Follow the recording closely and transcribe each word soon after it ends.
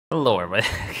lower, but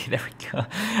okay, there we go.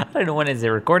 I don't know when is it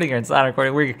recording or it's not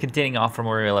recording. We're continuing off from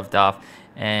where we left off,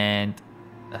 and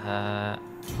I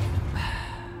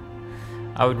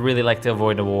would really like to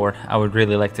avoid a war. I would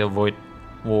really like to avoid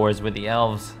wars with the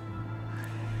elves,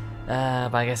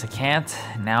 but I guess I can't.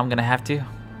 Now I'm gonna have to.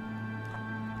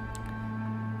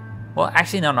 Well,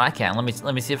 actually, no, I can't.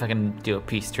 Let me see if I can do a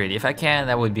peace treaty. If I can,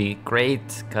 that would be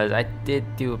great, because I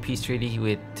did do a peace treaty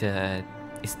with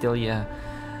Estilia,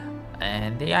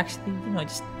 and they actually, you know,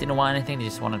 just didn't want anything. They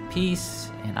just wanted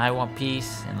peace, and I want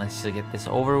peace, and let's just get this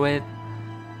over with.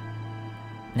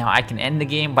 Now I can end the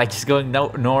game by just going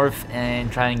north and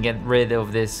trying to get rid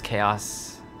of this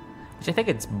chaos, which I think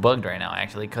it's bugged right now,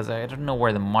 actually, because I don't know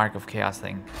where the mark of chaos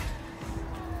thing.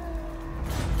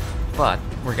 But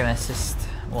we're gonna assist.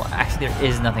 Well, actually, there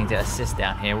is nothing to assist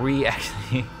down here. We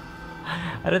actually,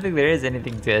 I don't think there is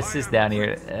anything to assist down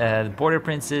here. The border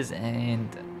princes and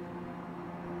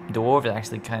dwarves are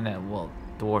actually kind of, well,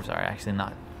 dwarves are actually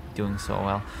not doing so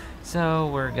well. So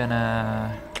we're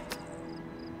gonna,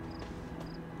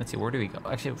 let's see, where do we go?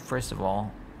 Actually, first of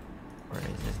all, where is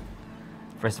this?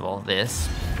 First of all, this,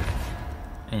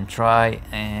 and try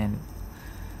and,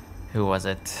 who was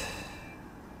it?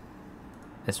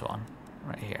 This one.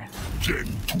 Right here.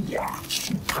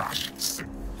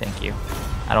 Thank you.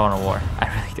 I don't want a war. I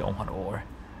really don't want a war.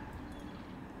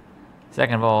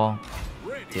 Second of all,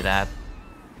 do that.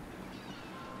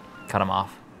 Cut him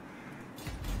off.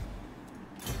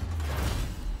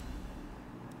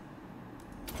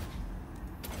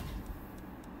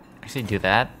 Actually, do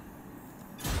that.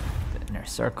 The inner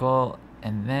circle,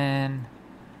 and then.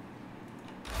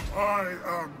 I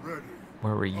am ready.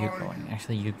 Where were you going?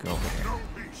 Actually, you go over there.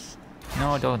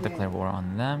 No, don't declare war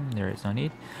on them. There is no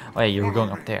need. Oh yeah, you were going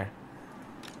up there.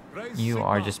 You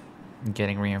are just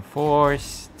getting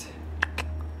reinforced.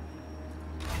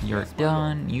 You're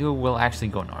done. You will actually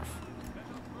go north.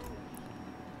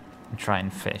 And try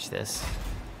and finish this.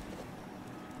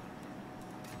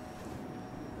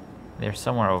 There's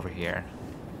somewhere over here.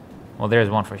 Well, there's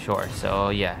one for sure.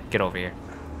 So yeah, get over here.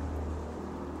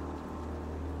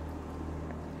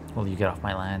 Will you get off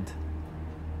my land?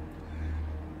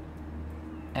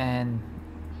 And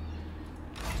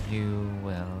you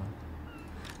will.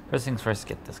 First things first,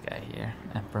 get this guy here,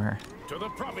 Emperor. To the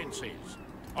provinces.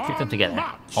 Keep them together,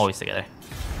 March. always together.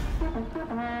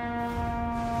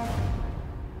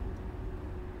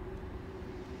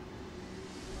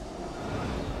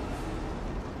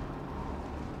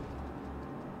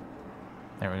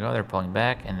 There we go. They're pulling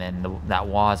back, and then that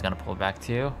wall is gonna pull back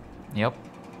too. Yep.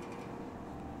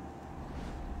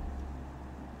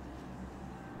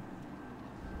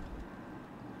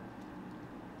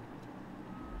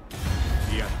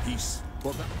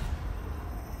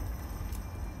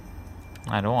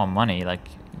 I don't want money. Like,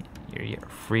 you're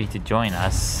free to join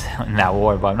us in that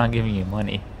war, but I'm not giving you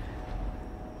money.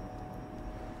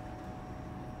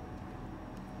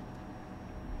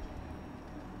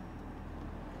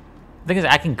 The thing is,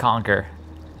 I can conquer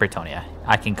Britannia.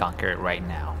 I can conquer it right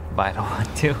now, but I don't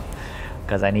want to,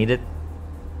 because I need it.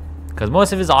 Because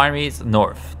most of his army is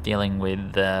north, dealing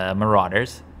with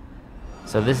marauders.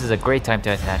 So this is a great time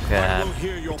to attack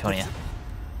Britannia.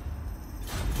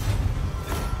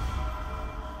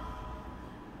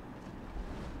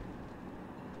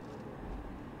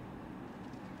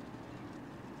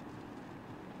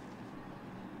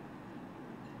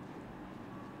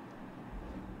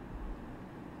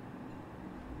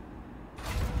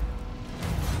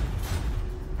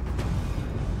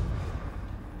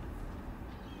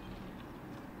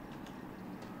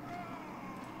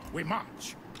 We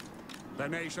march. The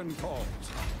nation calls.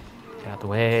 Get out the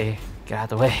way. Get out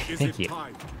the way. Thank you.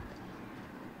 Time?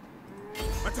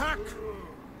 Attack!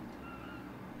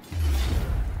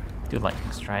 Do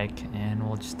lightning strike, and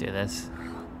we'll just do this.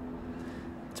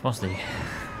 It's mostly.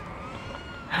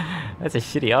 That's a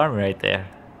shitty armor right there.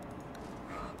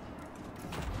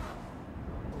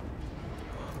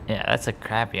 Yeah, that's a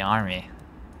crappy army.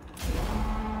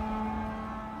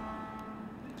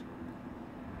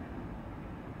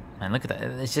 Man, look at that.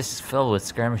 It's just filled with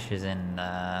skirmishes and,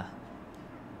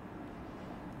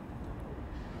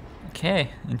 okay,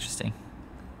 interesting.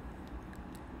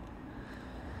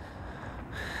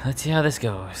 Let's see how this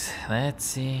goes. Let's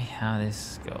see how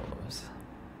this goes.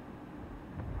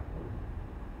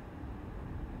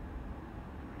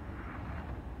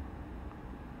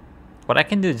 What I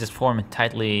can do is just form a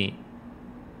tightly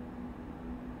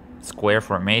square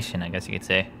formation, I guess you could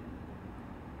say.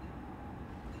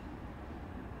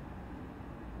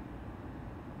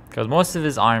 Because most of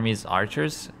his army is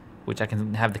archers, which I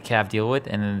can have the cav deal with,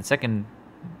 and then the second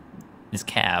is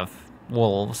cav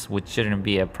wolves, which shouldn't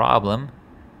be a problem.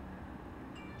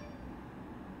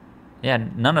 Yeah,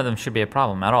 none of them should be a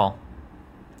problem at all.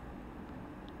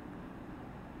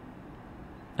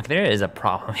 If there is a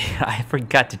problem here, I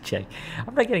forgot to check.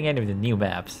 I'm not getting any of the new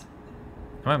maps.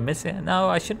 Am I missing? No,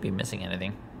 I shouldn't be missing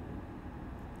anything.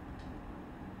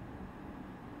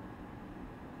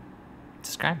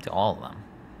 Subscribe to all of them.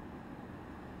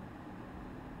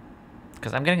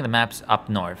 Because I'm getting the maps up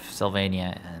north,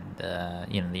 Sylvania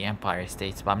and, you know, the Empire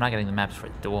States, but I'm not getting the maps for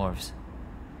the dwarves.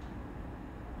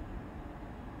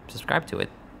 Subscribe to it,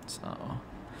 so...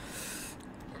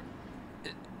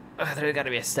 there's gotta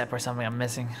be a step or something I'm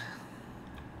missing.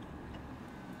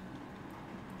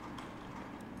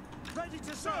 Ready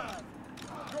to serve.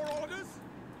 Your orders?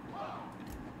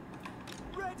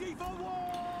 Ready for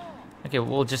war. Okay,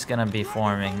 we're just gonna be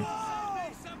forming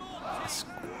a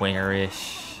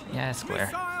square-ish. Yeah, square.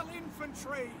 Missile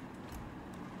infantry.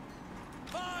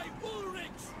 By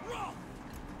Ulrich's wrath.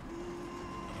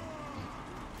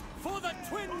 For the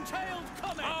twin-tailed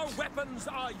comet. Our weapons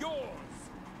are yours.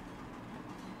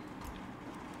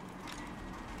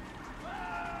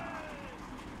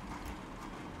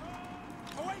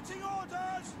 Awaiting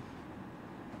orders!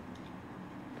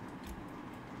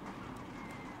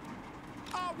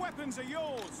 Our weapons are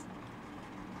yours!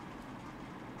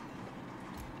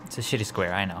 It's a shitty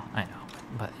square, I know,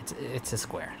 but it's a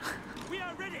square. We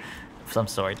are ready! Of some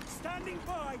sort. Standing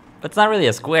by! But it's not really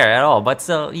a square at all, but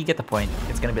still, you get the point.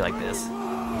 It's gonna be like this.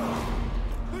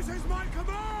 This is my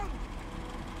command!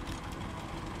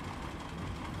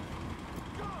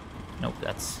 Nope,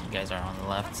 that's... you guys are on the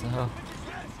left, so...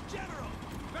 Yes, General!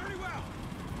 Very well!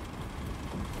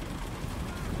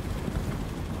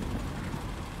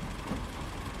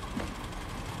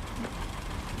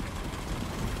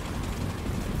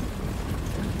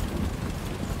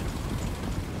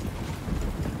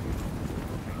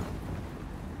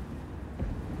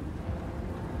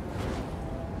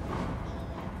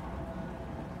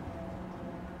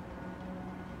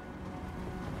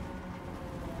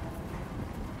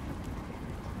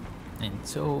 And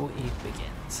so it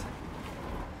begins.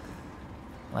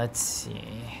 Let's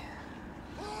see.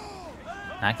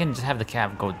 I can just have the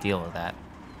cab go deal with that.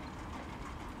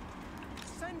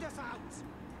 Send us out!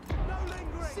 No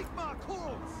lingering! Sigma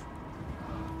calls!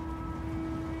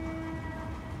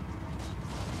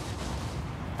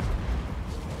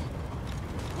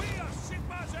 We are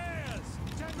Sigma's heirs!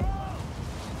 General!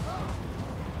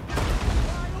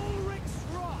 By Ulrich's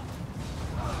wrath!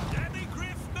 Demi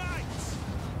Griff Knights!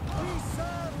 We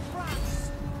serve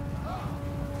France!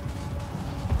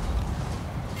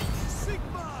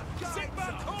 Sigma! Sigma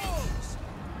calls!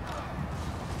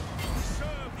 We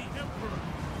serve the Emperor!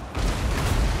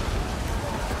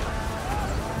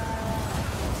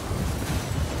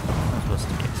 Supposed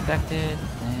to be expected,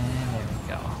 and there we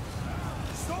go.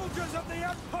 Soldiers of the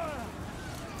Empire!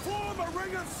 Form a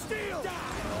ring of steel!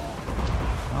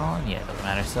 Oh, yeah, it doesn't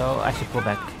matter. So I should pull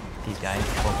back these guys.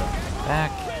 Pull them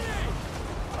back.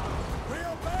 We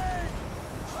obey!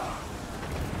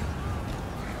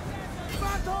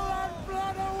 Battle and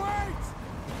blood await!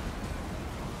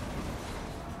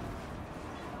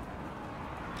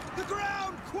 The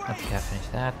ground Let the quakes! cat finish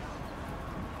that.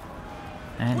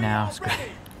 And now, screw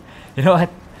it. You know what?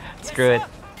 Screw it.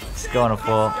 Just go on a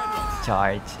full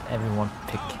charge. Everyone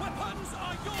pick Weapons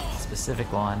are a yours!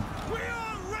 specific one. We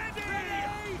are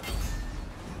ready!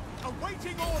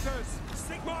 Awaiting orders!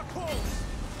 Sigma calls!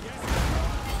 Yes,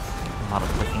 A lot of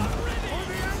clicking. for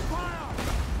the Empire!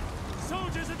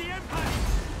 Soldiers of the Empire!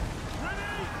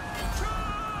 Ready?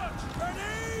 Charge!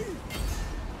 Ready?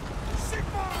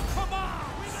 Sigma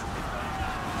commands!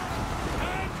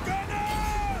 And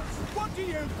gunners! What do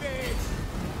you bid?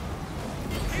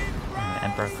 In The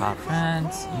Emperor caught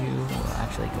France. You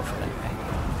actually go for that guy.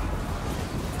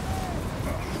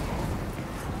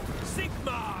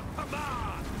 Sigma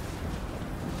command!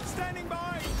 Standing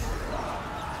by!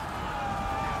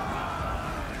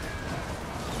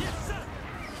 Yes, sir!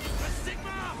 The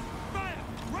Sigma! Fire!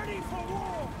 Ready for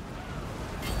war!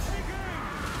 Take aim!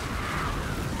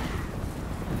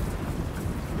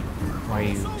 Why are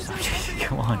you so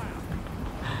come on.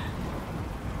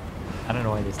 I don't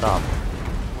know why they stopped.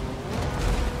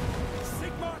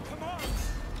 Sigma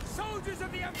commands! Soldiers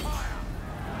of the Empire!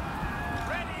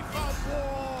 Ready for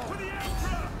war! For the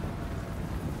Emperor!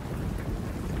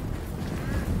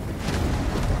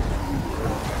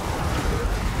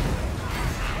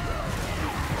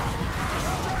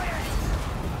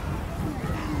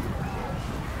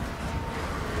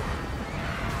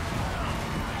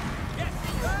 Yes,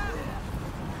 sir!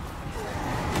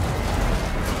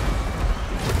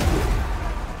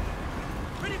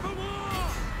 Ready for war!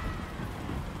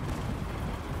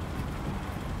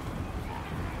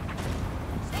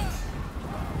 Sir,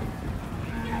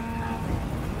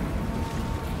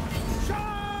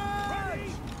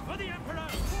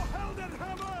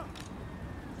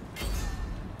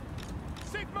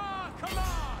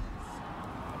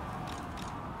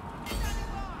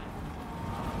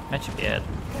 That should be it.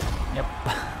 Yep.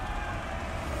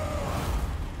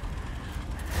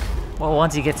 Well,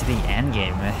 once you get to the end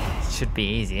game, it should be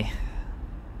easy.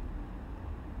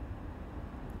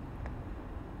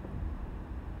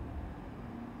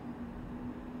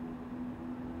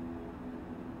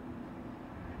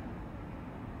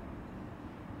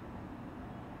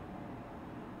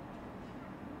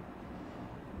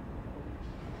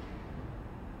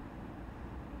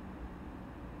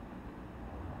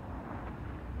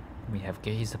 We have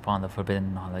gazed upon the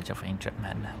forbidden knowledge of ancient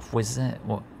men,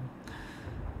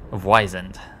 of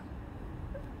wizened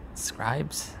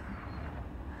scribes,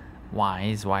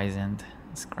 wizened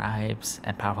scribes,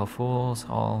 and powerful fools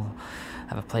all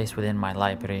have a place within my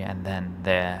library, and then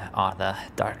there are the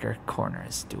darker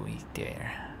corners. Do we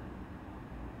dare?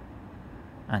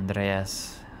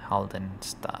 Andreas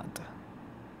Haldenstad,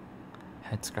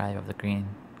 head scribe of the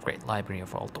Great Library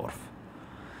of Waldorf.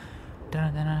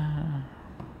 Da-da-da.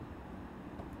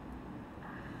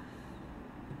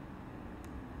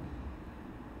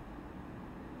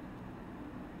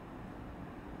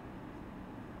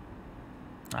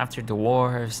 After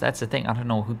dwarves, that's the thing. I don't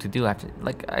know who to do after.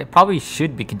 Like, I probably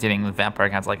should be continuing with vampire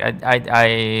accounts. Like,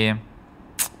 I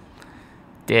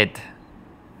did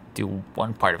do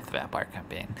one part of the vampire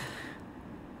campaign.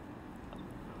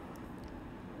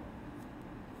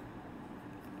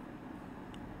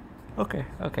 Okay,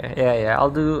 yeah.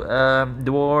 I'll do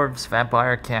dwarves,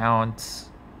 vampire accounts,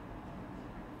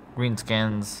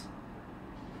 greenskins,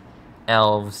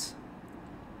 elves.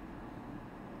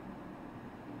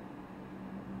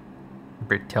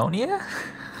 Britonia?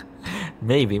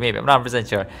 maybe. I'm not 100%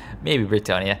 sure. Maybe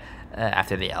Britonia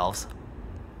after the elves.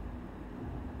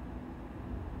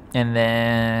 And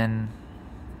then...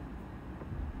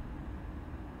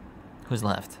 who's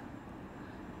left?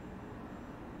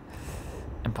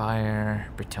 Empire,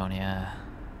 Britonia,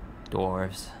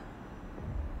 dwarves,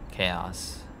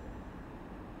 chaos,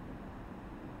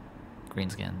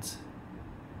 greenskins,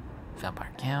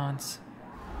 vampire counts.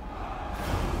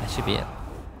 That should be it.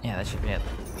 Yeah, that should be it.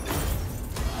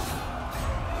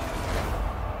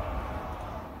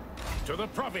 To the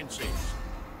provinces.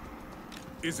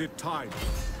 Is it time?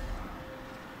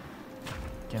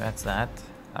 Okay, that's that.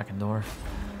 Akendorf.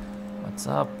 What's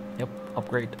up? Yep,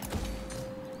 upgrade.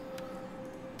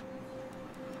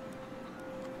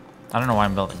 I don't know why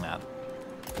I'm building that.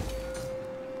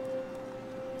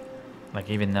 Like,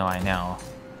 even though I know.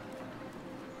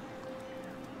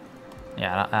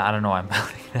 Yeah, I don't know why I'm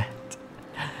building that.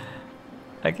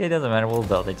 Okay, doesn't matter. We'll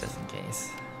build it just in case.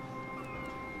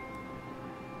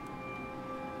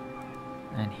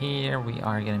 And here we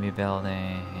are going to be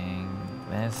building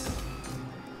this.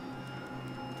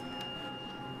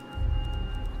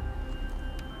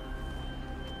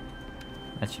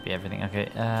 That should be everything. Okay,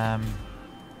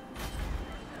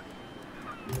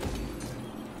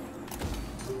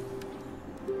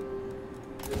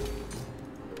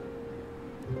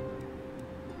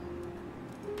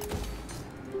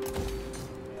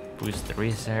 boost the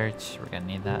research. We're gonna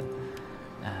need that.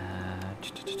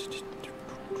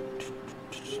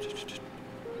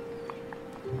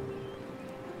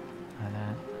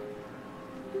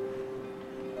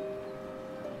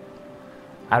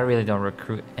 I really don't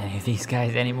recruit any of these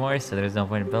guys anymore, so there's no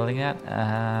point in building that.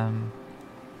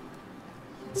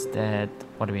 Instead,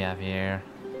 what do we have here?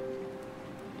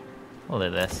 We'll do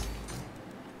this.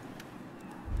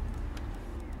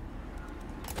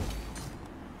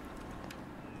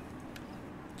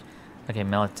 Okay,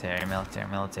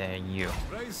 military, you.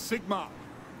 Raise Sigma.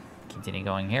 Continue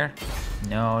going here.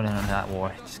 No, not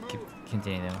war. Just keep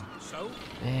continue. So?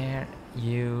 There,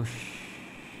 you.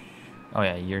 Oh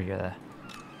yeah, you're the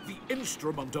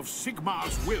instrument of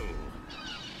Sigma's will.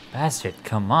 bastard.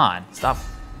 Come on, stop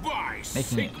By making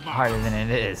Sigma. it harder than it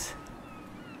is.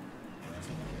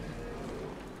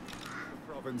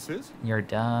 Provinces. You're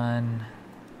done.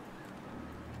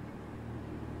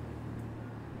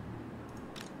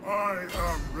 I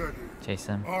am ready. Chase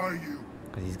him, Are you?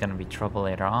 because he's gonna be trouble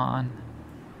later on.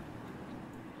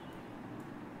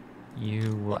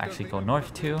 You will actually go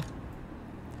north too.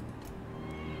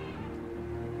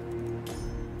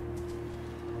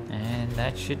 And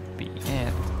that should be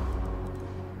it.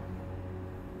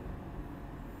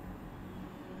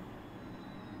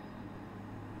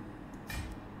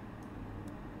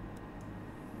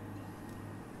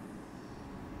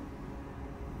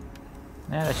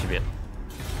 Yeah, that should be it.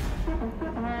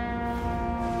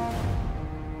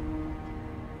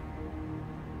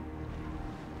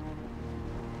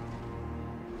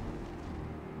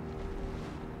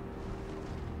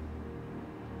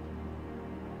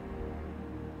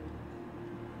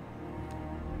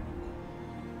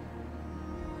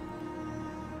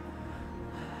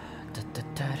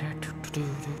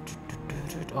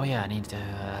 Oh yeah, I need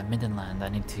Midland. I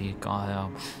need to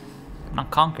not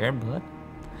conquer, but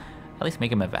at least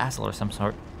make him a vassal or some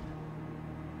sort.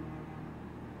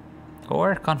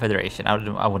 Or confederation. I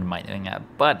wouldn't mind doing that,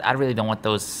 but I really don't want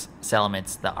those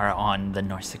settlements that are on the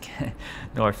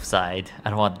north side. I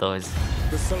don't want those.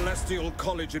 The Celestial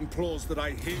College implores that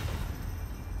I hear.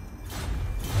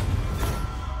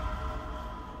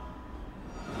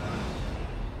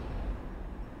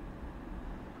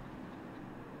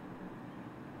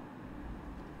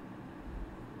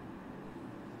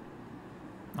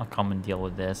 I'll come and deal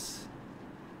with this.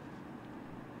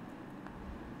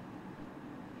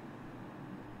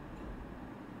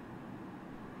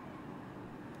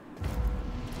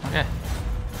 Okay.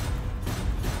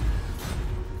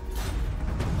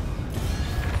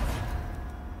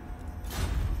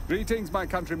 Greetings, my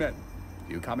countrymen.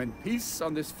 You come in peace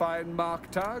on this fine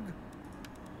Marktag?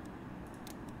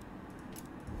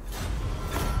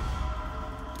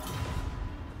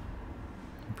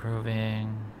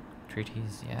 Improving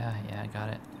treaties. Yeah, got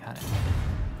it.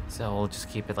 So we'll just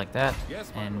keep it like that,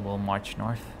 Yes, and we'll march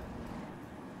north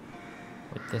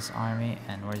with this army.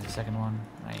 And where's the second one?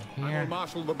 Right I will here.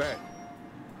 marshal the men.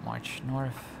 March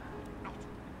north.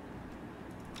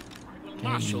 Okay,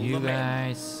 marshal you the men.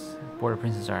 guys. Border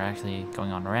princes are actually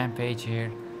going on a rampage here.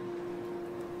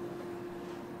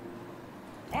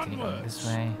 Okay, going this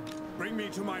way. Bring me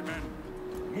to my men.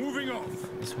 Moving off.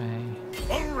 This way.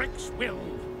 Ulrich's will.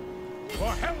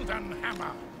 For Helden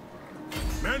Hammer.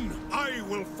 Men, I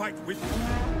will fight with you.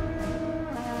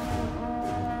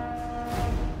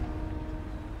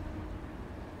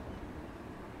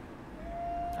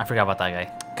 I forgot about that guy.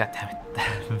 God damn it.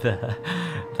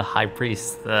 the high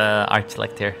priest, the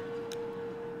archlector.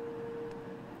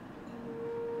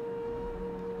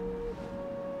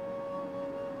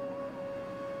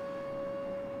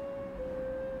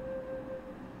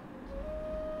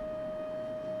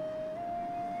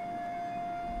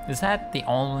 Is that the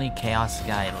only chaos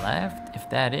guy left? If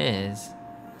that is,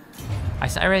 I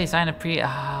already signed a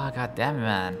god damn it,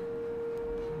 man.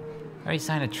 I already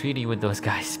signed a treaty with those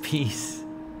guys. Peace.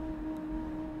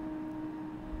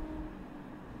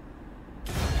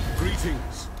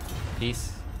 Greetings.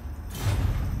 Peace.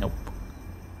 Nope.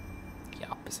 The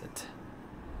opposite.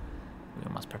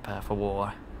 We must prepare for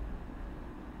war.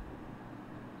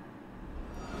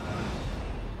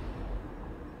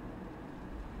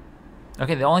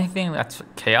 Okay, the only thing that's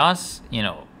chaos,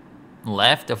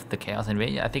 left of the chaos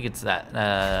invasion, I think it's that,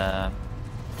 yeah,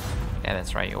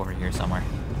 that's right, over here somewhere.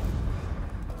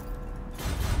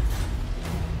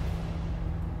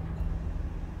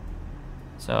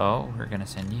 So, we're gonna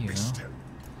send you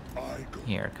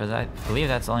here, because I believe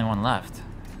that's the only one left.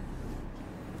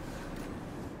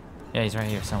 Yeah, he's right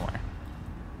here somewhere.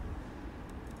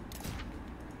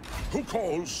 Who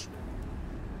calls?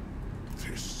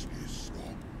 This is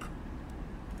wrong.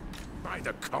 By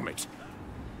the comet.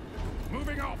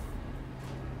 Moving off.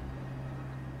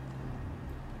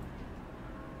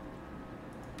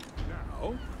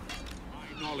 Now,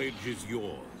 my knowledge is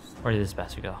yours. Where did this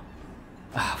bastard go?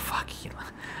 Oh, fuck.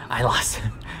 I lost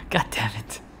him. God damn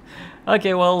it.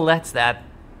 Okay, well, that's that.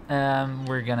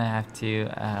 We're gonna have to...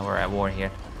 we're at war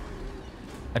here.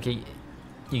 Okay,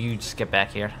 you just get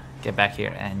back here. Get back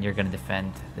here, and you're gonna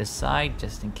defend this side,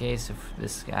 just in case if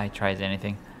this guy tries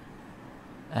anything.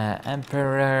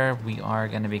 Emperor, we are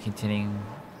gonna be continuing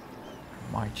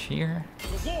march here.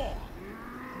 The war!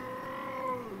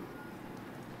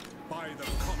 By the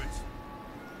comet.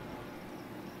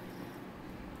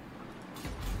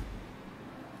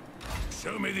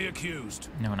 Show me the accused.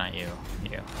 No, not you.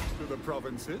 You. To the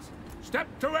provinces. Step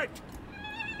to it!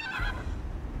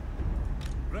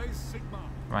 Raise Sigma.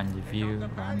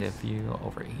 Rendezvous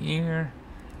over here.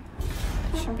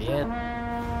 That should be it.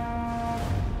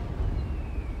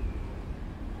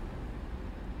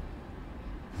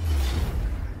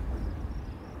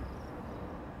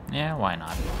 Yeah, why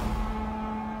not?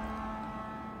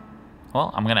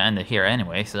 Well, I'm gonna end it here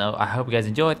anyway, so I hope you guys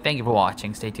enjoyed. Thank you for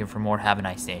watching. Stay tuned for more. Have a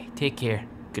nice day. Take care.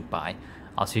 Goodbye.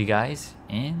 I'll see you guys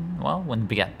in, well, when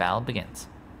the battle begins.